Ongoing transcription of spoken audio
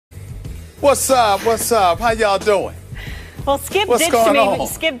What's up? What's up? How y'all doing? Well, Skip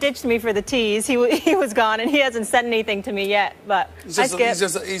ditched me for the tease. He was gone, and he hasn't said anything to me yet. But He's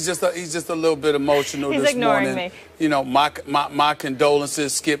just a little bit emotional He's this ignoring morning. me. You know, my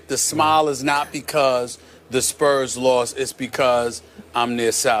condolences, Skip. The smile is not because the Spurs lost. It's because I'm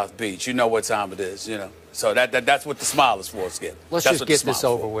near South Beach. You know what time it is. You know, so that's what the smile is for, Skip. Let's that's just get this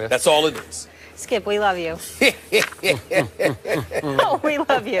over with. That's all it is. Skip, we love you. Oh, we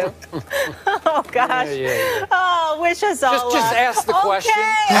love you. Oh, gosh. Yeah. Oh, wish us all luck. Just ask the question.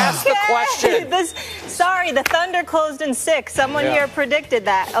 Ask the question. Sorry, the Thunder closed in 6. Someone here predicted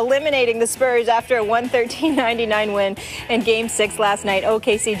that, eliminating the Spurs after a 113-99 win in Game 6 last night.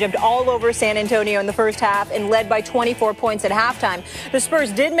 OKC jumped all over San Antonio in the first half and led by 24 points at halftime. The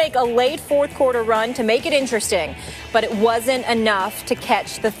Spurs did make a late fourth-quarter run to make it interesting, but it wasn't enough to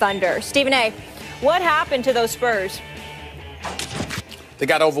catch the Thunder. Stephen A., what happened to those Spurs? They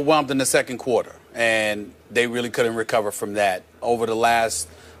got overwhelmed in the second quarter, and they really couldn't recover from that. Over the last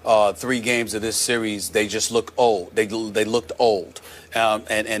 3 games of this series, they just look old. They looked old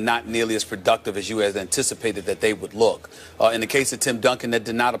and not nearly as productive as you had anticipated that they would look. In the case of Tim Duncan, that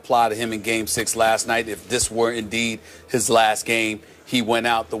did not apply to him in Game 6 last night. If this were indeed his last game, he went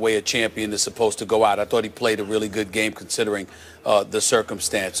out the way a champion is supposed to go out. I thought he played a really good game considering the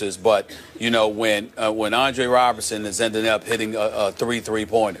circumstances. But, you know, when Andre Robertson is ending up hitting 3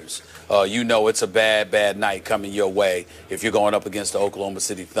 3-pointers, you know it's a bad night coming your way if you're going up against the Oklahoma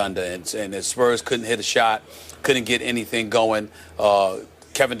City Thunder. And the Spurs couldn't hit a shot, couldn't get anything going.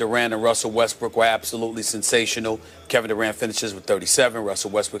 Kevin Durant and Russell Westbrook were absolutely sensational. Kevin Durant finishes with 37. Russell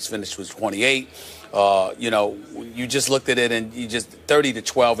Westbrook's finished with 28. You know, you just looked at it and you just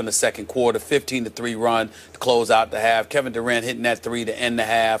 30-12 in the second quarter, 15-3 run to close out the half. Kevin Durant hitting that 3 to end the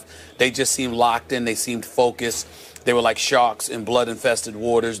half. They just seemed locked in. They seemed focused. They were like sharks in blood-infested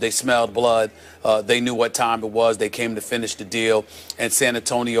waters. They smelled blood. They knew what time it was. They came to finish the deal. And San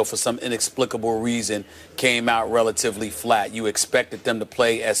Antonio, for some inexplicable reason, came out relatively flat. You expected them to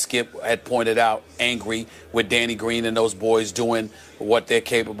play, as Skip had pointed out, angry, with Danny Green and those boys doing what they're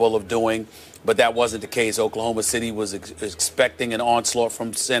capable of doing. But that wasn't the case. Oklahoma City was expecting an onslaught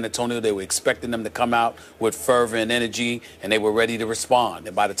from San Antonio. They were expecting them to come out with fervor and energy, and they were ready to respond.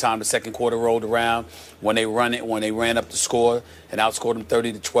 And by the time the second quarter rolled around, when they ran up the score and outscored them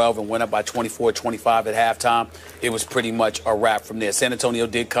 30-12 and went up by 24-25 at halftime, it was pretty much a wrap from there. San Antonio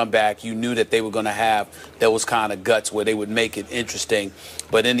did come back. You knew that they were going to have those kind of guts where they would make it interesting.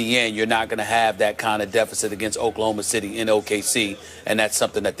 But in the end, you're not going to have that kind of deficit against Oklahoma City in OKC, and that's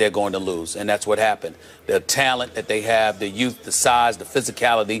something that they're going to lose. And that's what happened. The talent that they have, the youth, the size, the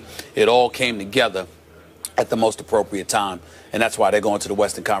physicality, it all came together at the most appropriate time. And that's why they're going to the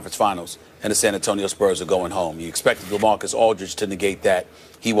Western Conference Finals, and the San Antonio Spurs are going home. You expected LaMarcus Aldridge to negate that.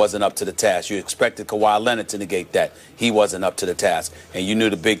 He wasn't up to the task. You expected Kawhi Leonard to negate that. He wasn't up to the task. And you knew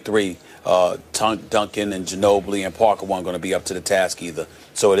the big three, Duncan and Ginobili and Parker, weren't going to be up to the task either.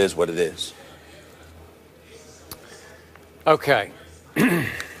 So it is what it is. Okay.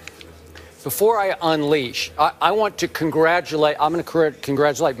 Before I unleash, I want to congratulate, I'm going to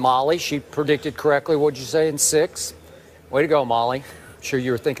congratulate Molly. She predicted correctly. What did you say, in 6? Way to go, Molly. I'm sure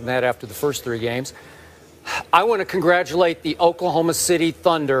you were thinking that after the first 3 games. I want to congratulate the Oklahoma City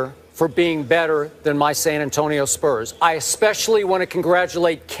Thunder for being better than my San Antonio Spurs. I especially want to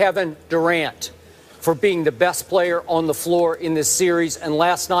congratulate Kevin Durant for being the best player on the floor in this series. And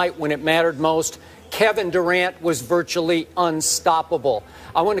last night, when it mattered most, Kevin Durant was virtually unstoppable.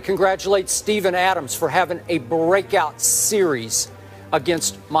 I want to congratulate Steven Adams for having a breakout series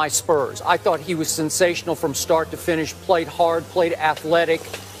against my Spurs. I thought he was sensational from start to finish, played hard, played athletic,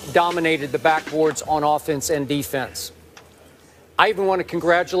 dominated the backboards on offense and defense. I even want to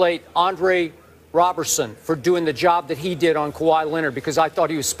congratulate Andre Robertson for doing the job that he did on Kawhi Leonard, because I thought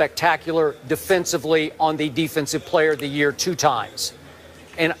he was spectacular defensively on the Defensive Player of the Year 2 times.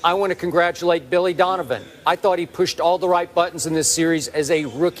 And I want to congratulate Billy Donovan. I thought he pushed all the right buttons in this series as a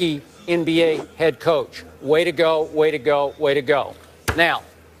rookie NBA head coach. Way to go, way to go, way to go. Now,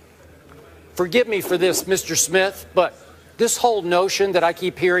 forgive me for this, Mr. Smith, but this whole notion that I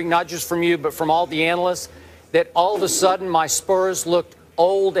keep hearing, not just from you, but from all the analysts, that all of a sudden my Spurs looked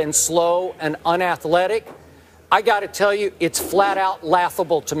old and slow and unathletic, I got to tell you, it's flat out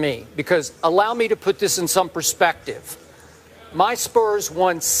laughable to me, because allow me to put this in some perspective. My Spurs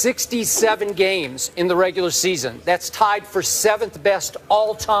won 67 games in the regular season. That's tied for 7th best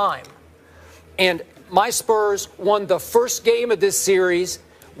all time. And my Spurs won the first game of this series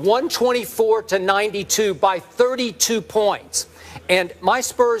 124-92 by 32 points. And my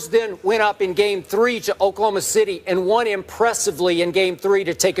Spurs then went up in Game 3 to Oklahoma City and won impressively in Game 3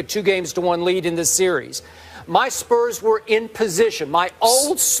 to take a 2-1 lead in this series. My Spurs were in position. My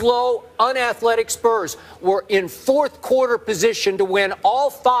old, slow, unathletic Spurs were in fourth quarter position to win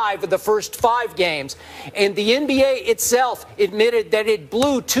all 5 of the first 5 games. And the NBA itself admitted that it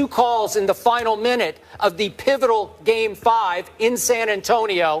blew 2 calls in the final minute of the pivotal Game 5 in San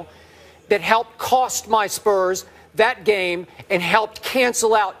Antonio that helped cost my Spurs that game and helped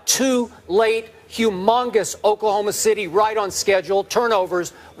cancel out 2 late, humongous Oklahoma City right on schedule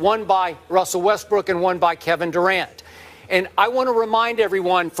turnovers, one by Russell Westbrook and one by Kevin Durant. And I want to remind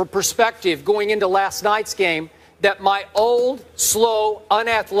everyone, for perspective, going into last night's game, that my old, slow,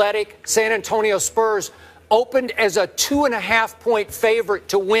 unathletic San Antonio Spurs opened as a 2.5-point favorite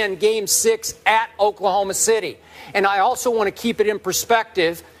to win Game 6 at Oklahoma City. And I also want to keep it in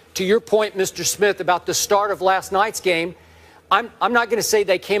perspective. To your point, Mr. Smith, about the start of last night's game, I'm not going to say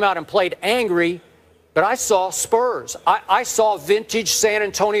they came out and played angry, but I saw Spurs. I saw vintage San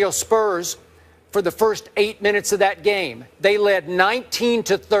Antonio Spurs for the first 8 minutes of that game. They led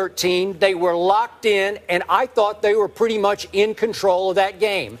 19-13. They were locked in, and I thought they were pretty much in control of that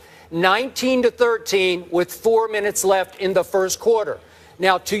game. 19-13 with 4 minutes left in the first quarter.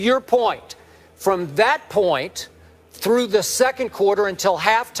 Now, to your point, from that point through the second quarter until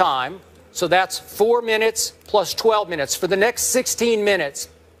halftime, so that's 4 minutes plus 12 minutes. For the next 16 minutes,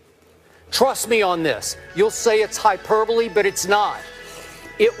 trust me on this. You'll say it's hyperbole, but it's not.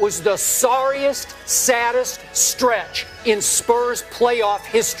 It was the sorriest, saddest stretch in Spurs playoff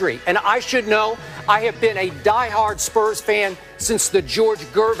history. And I should know, I have been a diehard Spurs fan since the George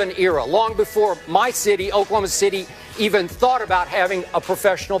Gervin era, long before my city, Oklahoma City, even thought about having a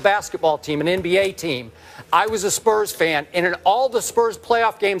professional basketball team, an NBA team. I was a Spurs fan, and in all the Spurs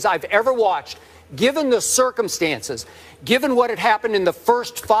playoff games I've ever watched, given the circumstances, given what had happened in the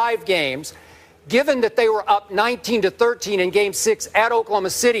first 5 games, given that they were up 19-13 in Game 6 at Oklahoma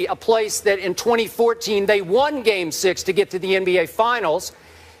City, a place that in 2014 they won Game 6 to get to the NBA Finals,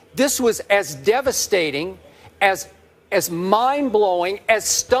 this was as devastating, as mind-blowing, as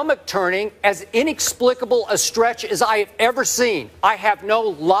stomach-turning, as inexplicable a stretch as I have ever seen. I have no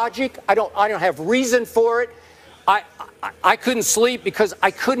logic. I don't have reason for it. I couldn't sleep because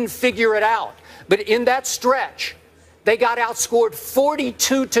I couldn't figure it out. But in that stretch, they got outscored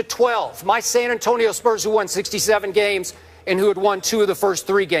 42-12. My San Antonio Spurs, who won 67 games and who had won 2 of the first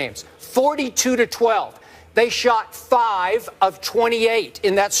 3 games, 42-12. They shot 5 of 28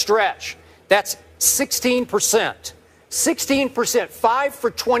 in that stretch. That's 16%. 16%, 5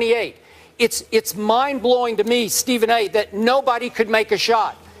 for 28. It's mind-blowing to me, Stephen A., that nobody could make a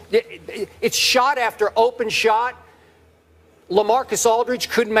shot. It's shot after open shot. LaMarcus Aldridge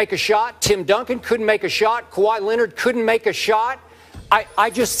couldn't make a shot. Tim Duncan couldn't make a shot. Kawhi Leonard couldn't make a shot. I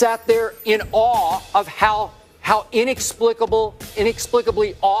just sat there in awe of how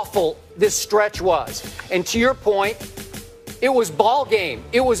inexplicably awful this stretch was. And to your point, it was ball game.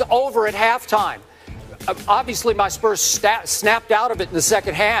 It was over at halftime. Obviously, my Spurs snapped out of it in the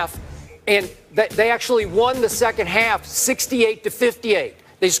second half, and they actually won the second half 68-58.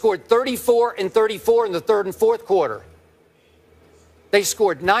 They scored 34 and 34 in the third and fourth quarter. They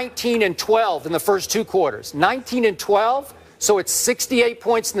scored 19 and 12 in the first 2 quarters. 19 and 12, so it's 68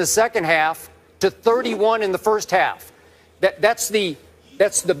 points in the second half to 31 in the first half. That's the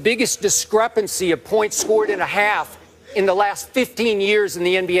biggest discrepancy of points scored in a half in the last 15 years in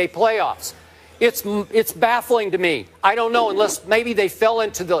the NBA playoffs. It's baffling to me. I don't know, unless maybe they fell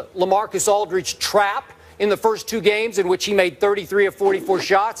into the LaMarcus Aldridge trap in the first 2 games in which he made 33 of 44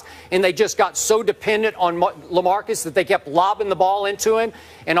 shots, and they just got so dependent on LaMarcus that they kept lobbing the ball into him,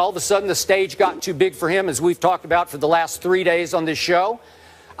 and all of a sudden the stage got too big for him, as we've talked about for the last 3 days on this show.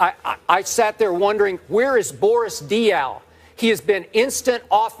 I sat there wondering, where is Boris Diaw? He has been instant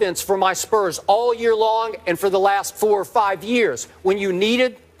offense for my Spurs all year long and for the last 4 or 5 years. When you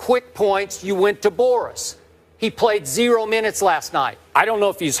needed quick points, you went to Boris. He played 0 minutes last night. I don't know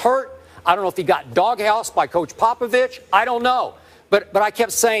if he's hurt. I don't know if he got doghoused by Coach Popovich. I don't know. But I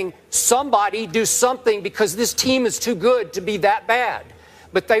kept saying, somebody do something, because this team is too good to be that bad.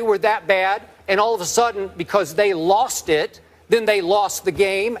 But they were that bad, and all of a sudden, because they lost it, then they lost the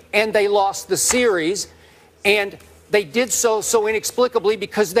game and they lost the series. And they did so inexplicably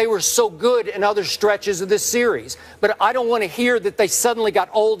because they were so good in other stretches of this series. But I don't want to hear that they suddenly got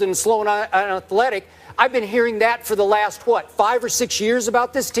old and slow and unathletic. I've been hearing that for the last, 5 or 6 years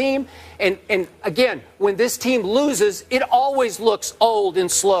about this team. And again, when this team loses, it always looks old and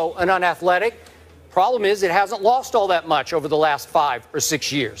slow and unathletic. Problem is, it hasn't lost all that much over the last 5 or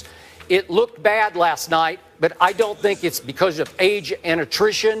 6 years. it looked bad last night, but I don't think it's because of age and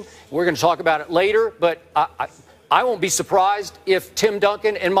attrition. We're going to talk about it later, but I won't be surprised if Tim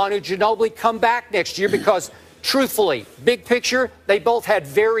Duncan and Manu Ginobili come back next year because, truthfully, big picture, they both had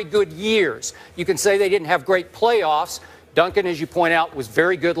very good years. You can say they didn't have great playoffs. Duncan, as you point out, was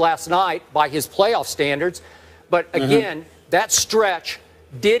very good last night by his playoff standards. But again, that stretch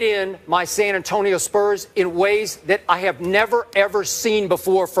did in my San Antonio Spurs in ways that I have never, ever seen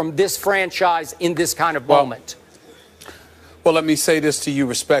before from this franchise in this kind of moment. Well, let me say this to you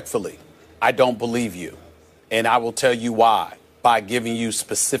respectfully. I don't believe you. And I will tell you why by giving you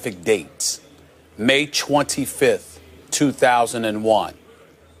specific dates. May 25th, 2001.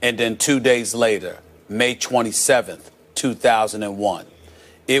 And then 2 days later, May 27th, 2001.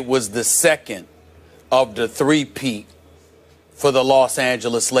 It was the second of the three-peat for the Los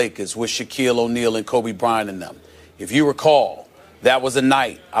Angeles Lakers with Shaquille O'Neal and Kobe Bryant and them. If you recall, that was a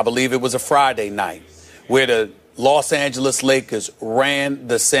night, I believe it was a Friday night, where the Los Angeles Lakers ran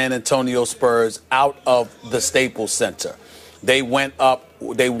the San Antonio Spurs out of the Staples Center. They went up,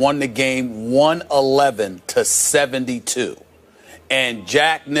 they won the game 111-72. And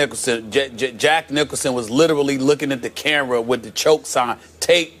Jack Nicholson was literally looking at the camera with the choke sign,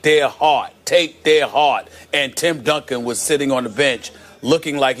 "Take their heart, take their heart." And Tim Duncan was sitting on the bench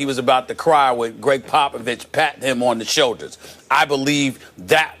looking like he was about to cry with Greg Popovich patting him on the shoulders. I believe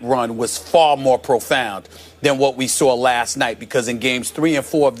that run was far more profound than what we saw last night, because in games 3 and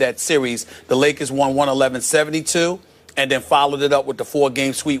 4 of that series, the Lakers won 111-72 and then followed it up with the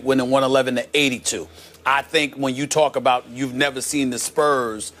 4-game sweep, winning 111-82. I think when you talk about you've never seen the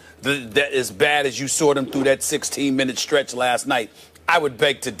Spurs that as bad as you saw them through that 16-minute stretch last night, I would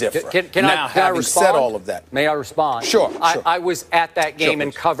beg to differ. Can I respond? Said all of that, may I respond? Sure. I was at that game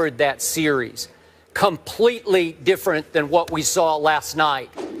and covered that series. Completely different than what we saw last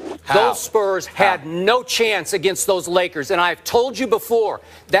night. Those Spurs had no chance against those Lakers. And I've told you before,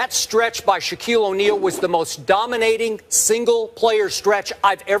 that stretch by Shaquille O'Neal was the most dominating single-player stretch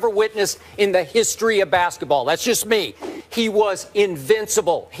I've ever witnessed in the history of basketball. That's just me. He was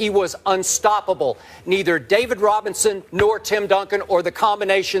invincible. He was unstoppable. Neither David Robinson nor Tim Duncan, or the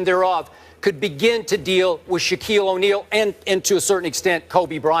combination thereof, could begin to deal with Shaquille O'Neal and to a certain extent,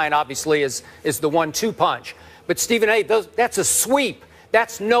 Kobe Bryant, obviously, is the 1-2 punch. But, Stephen A., that's a sweep.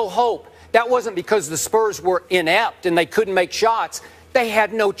 That's no hope. That wasn't because the Spurs were inept and they couldn't make shots. They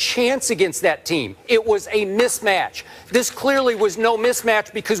had no chance against that team. It was a mismatch. This clearly was no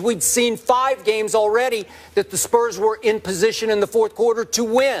mismatch because we'd seen 5 games already that the Spurs were in position in the fourth quarter to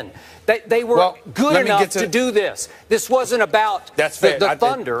win. They were good enough to do this. This wasn't about the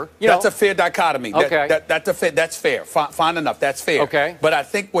Thunder. That's a fair dichotomy. Okay. That's fair. Fine enough. That's fair. Okay. But I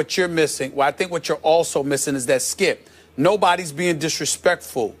think what you're missing, I think what you're also missing is that, Skip, nobody's being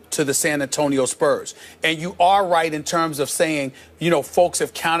disrespectful to the San Antonio Spurs. And you are right in terms of saying, folks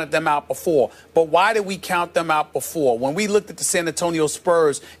have counted them out before. But why did we count them out before? When we looked at the San Antonio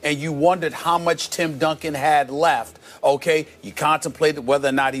Spurs and you wondered how much Tim Duncan had left, okay, you contemplated whether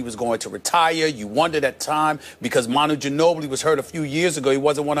or not he was going to retire. You wondered at time because Manu Ginobili was hurt a few years ago. He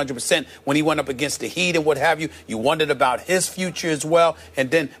wasn't 100% when he went up against the Heat and what have you. You wondered about his future as well. And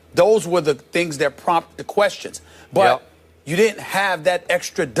then those were the things that prompted the questions. But you didn't have that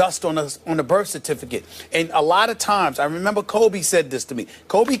extra dust on the birth certificate. And a lot of times, I remember Kobe said this to me.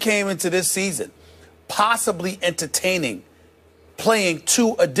 Kobe came into this season possibly entertaining playing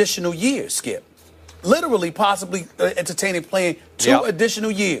 2 additional years, Skip. Literally possibly entertaining playing 2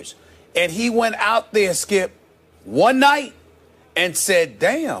 additional years. And he went out there, Skip, one night and said,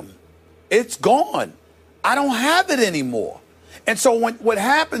 damn, it's gone. I don't have it anymore. And so what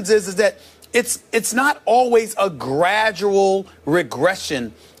happens is that it's not always a gradual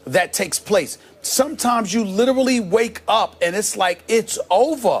regression that takes place. Sometimes you literally wake up and it's like it's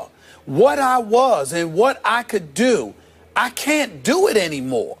over. What I was and what I could do, I can't do it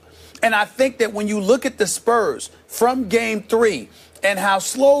anymore. And I think that when you look at the Spurs from game 3 and how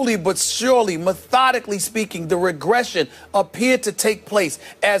slowly but surely, methodically speaking, the regression appeared to take place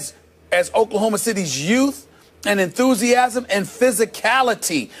as Oklahoma City's youth and enthusiasm and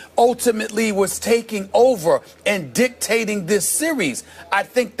physicality ultimately was taking over and dictating this series. I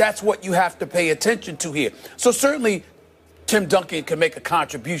think that's what you have to pay attention to here. So certainly Tim Duncan can make a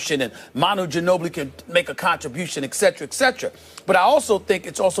contribution and Manu Ginobili can make a contribution, et cetera, et cetera. But I also think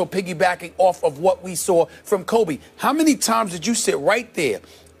it's also piggybacking off of what we saw from Kobe. How many times did you sit right there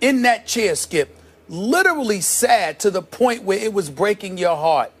in that chair, Skip, literally sad to the point where it was breaking your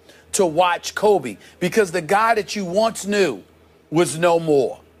heart to watch Kobe, because the guy that you once knew was no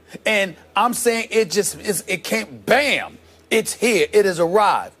more? And I'm saying it came, bam, it's here. It has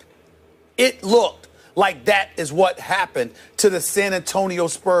arrived. It looked like that is what happened to the San Antonio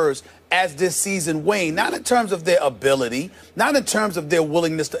Spurs as this season waned. Not in terms of their ability, not in terms of their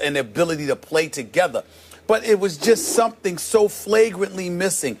willingness and their ability to play together, but it was just something so flagrantly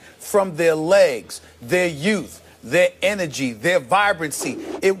missing from their legs, their youth, their energy, their vibrancy.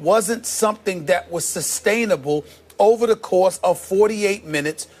 It wasn't something that was sustainable over the course of 48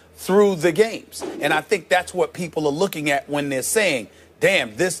 minutes through the games. And I think that's what people are looking at when they're saying,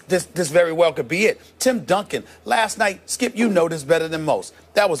 damn, this very well could be it. Tim Duncan, last night, Skip, you know this better than most.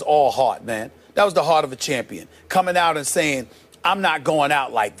 That was all heart, man. That was the heart of a champion. Coming out and saying, I'm not going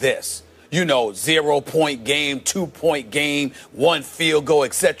out like this. 0-point game, 2-point game, 1 field goal,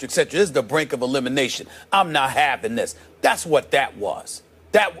 et cetera, et cetera. This is the brink of elimination. I'm not having this. That's what that was.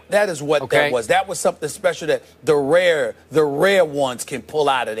 That is what that was. That was something special that the rare ones can pull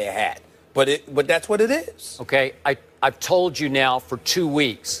out of their hat. But that's what it is. Okay, I've told you now for 2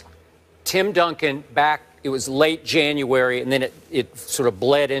 weeks. Tim Duncan back, it was late January, and then it sort of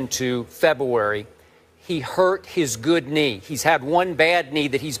bled into February. He hurt his good knee. He's had one bad knee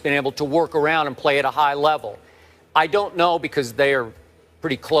that he's been able to work around and play at a high level. I don't know because they are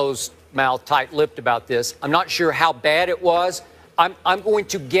pretty closed-mouthed, tight-lipped about this. I'm not sure how bad it was. I'm going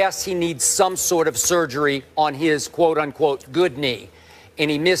to guess he needs some sort of surgery on his quote-unquote good knee. And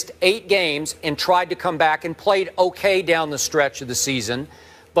he missed 8 games and tried to come back and played okay down the stretch of the season.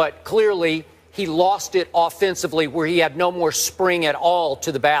 But clearly, he lost it offensively where he had no more spring at all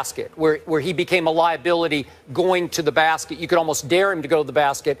to the basket, where he became a liability going to the basket. You could almost dare him to go to the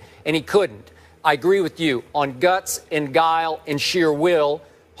basket, and he couldn't. I agree with you. On guts and guile and sheer will,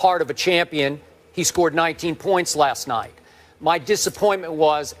 heart of a champion, he scored 19 points last night. My disappointment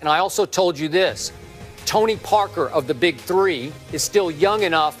was, and I also told you this, Tony Parker of the Big Three is still young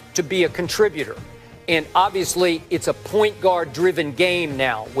enough to be a contributor. And obviously, it's a point guard-driven game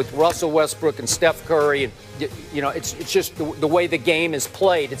now with Russell Westbrook and Steph Curry. And, it's just the way the game is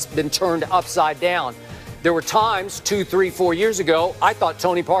played. It's been turned upside down. There were times 2, 3, 4 years ago, I thought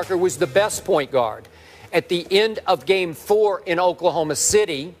Tony Parker was the best point guard. At the end of Game 4 in Oklahoma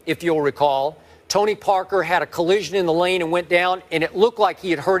City, if you'll recall, Tony Parker had a collision in the lane and went down, and it looked like he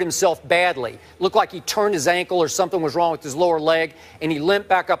had hurt himself badly. It looked like he turned his ankle or something was wrong with his lower leg, and he limped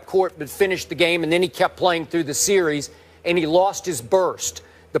back up court but finished the game, and then he kept playing through the series, and he lost his burst.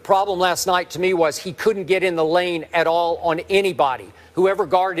 The problem last night to me was he couldn't get in the lane at all on anybody. Whoever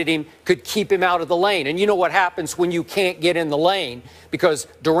guarded him could keep him out of the lane. And you know what happens when you can't get in the lane, because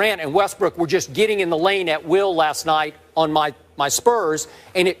Durant and Westbrook were just getting in the lane at will last night on my Spurs,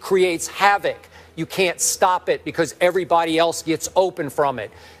 and it creates havoc. You can't stop it because everybody else gets open from it.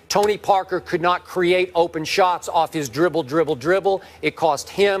 Tony Parker could not create open shots off his dribble. It cost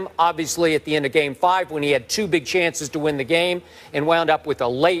him, obviously, at the end of Game 5 when he had 2 big chances to win the game and wound up with a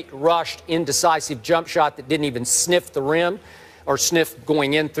late, rushed, indecisive jump shot that didn't even sniff the rim or sniff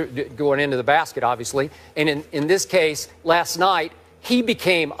going into the basket, obviously. And in this case, last night, he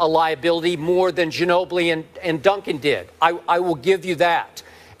became a liability more than Ginobili and Duncan did. I will give you that.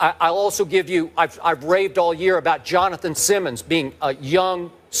 I'll also give you, I've raved all year about Jonathan Simmons being a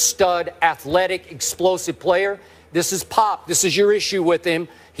young, stud, athletic, explosive player. This is Pop. This is your issue with him.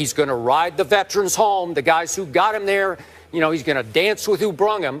 He's going to ride the veterans home, the guys who got him there. He's going to dance with who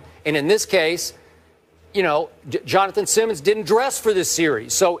brung him. And in this case, Jonathan Simmons didn't dress for this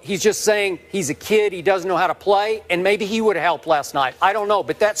series. So he's just saying he's a kid, he doesn't know how to play, and maybe he would have helped last night. I don't know.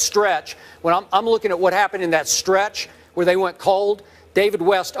 But that stretch, when I'm looking at what happened in that stretch where they went cold, David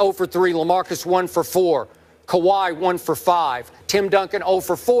West 0 for 3, LaMarcus 1 for 4, Kawhi 1 for 5, Tim Duncan 0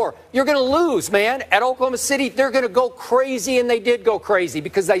 for 4. You're going to lose, man. At Oklahoma City, they're going to go crazy, and they did go crazy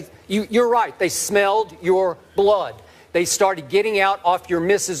because you're right. They smelled your blood. They started getting out off your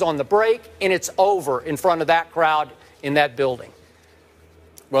misses on the break, and it's over in front of that crowd in that building.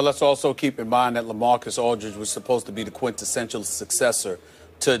 Well, let's also keep in mind that LaMarcus Aldridge was supposed to be the quintessential successor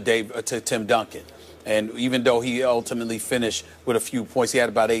to Tim Duncan. And even though he ultimately finished with a few points, he had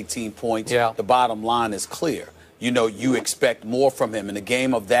about 18 points. Yeah. The bottom line is clear. You expect more from him. In a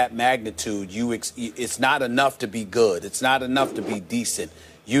game of that magnitude, it's not enough to be good. It's not enough to be decent.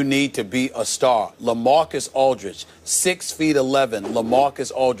 You need to be a star. LaMarcus Aldridge, 6'11".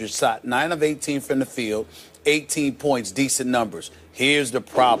 LaMarcus Aldridge shot 9 of 18 from the field, 18 points, decent numbers. Here's the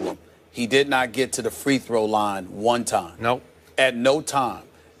problem. He did not get to the free throw line one time. Nope. At no time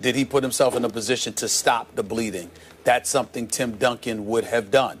did he put himself in a position to stop the bleeding. That's something Tim Duncan would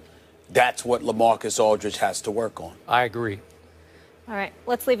have done. That's what LaMarcus Aldridge has to work on. I agree. All right,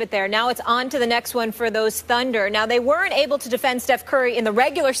 let's leave it there. Now it's on to the next one for those Thunder. Now, they weren't able to defend Steph Curry in the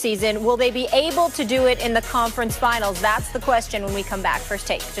regular season. Will they be able to do it in the conference finals? That's the question when we come back. First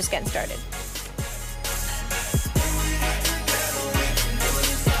Take, just getting started.